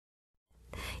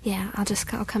Yeah, I'll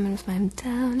come in with my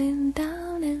down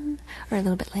in, or a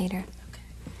little bit later.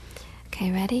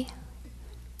 Okay, ready?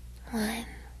 1,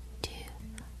 2,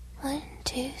 1,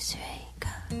 2, 3, go.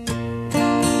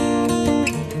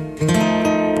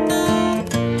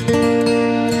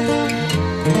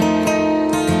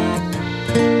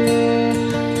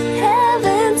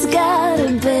 Heaven's got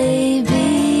a baby.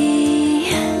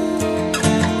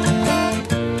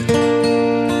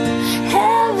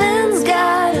 Heaven's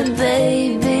got a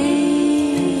baby.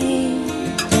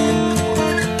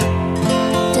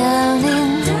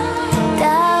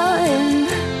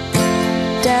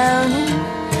 Down in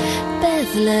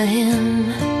Bethlehem.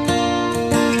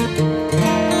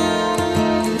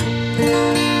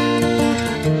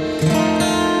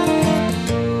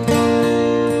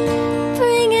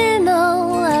 Bringing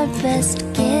all our best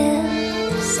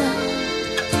gifts up,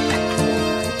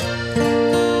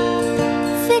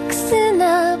 fixing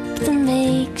up the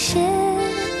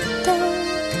makeshift dome.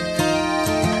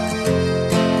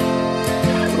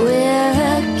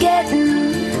 We're getting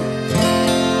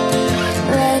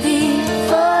ready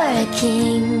for a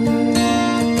king.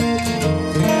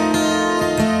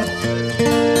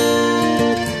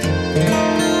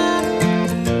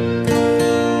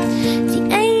 The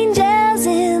angels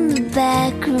in the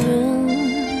back room,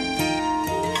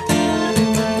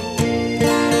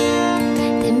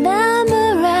 they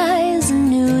memorize a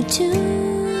new tune.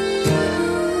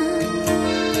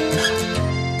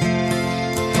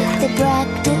 They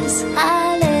practice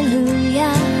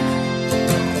hallelujah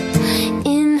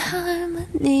in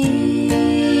harmony.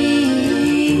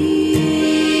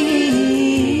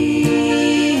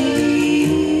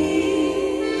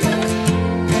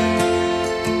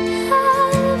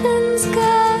 Heaven's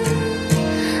got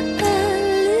a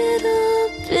little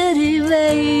bitty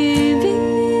baby.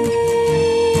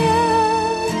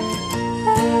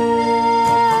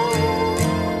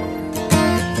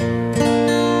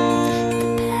 The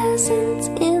peasants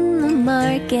in the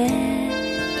market,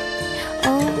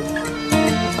 oh,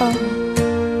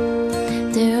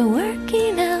 they're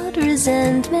working out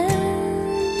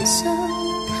resentment, so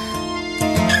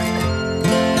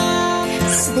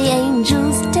the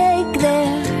angels take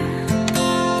their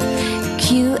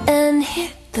cue and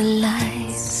hit the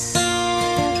lights.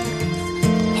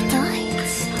 Hit the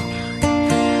lights.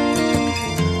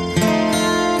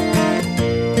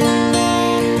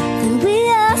 Then we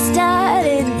all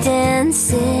started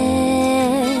dancing,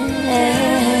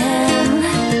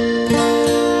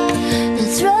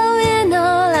 throwing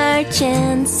all our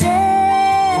chances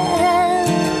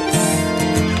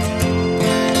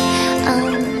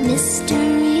on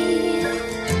mystery,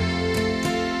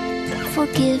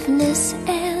 forgiveness,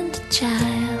 and a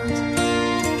child.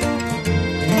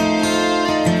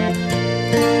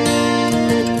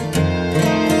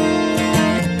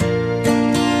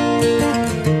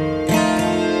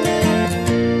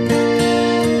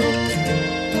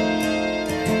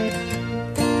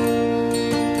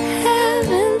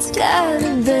 Heaven's got a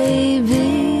baby.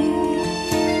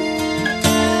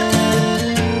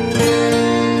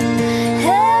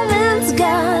 Heaven's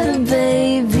got a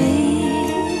baby.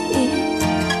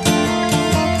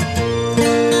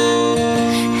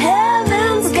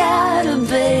 Heaven's got a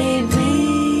baby.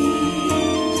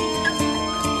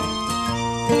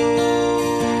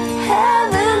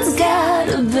 Heaven's got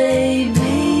a baby.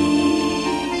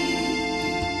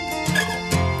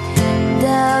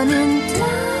 Down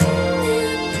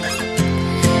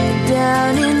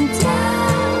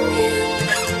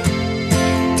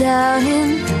in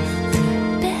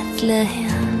Bethlehem.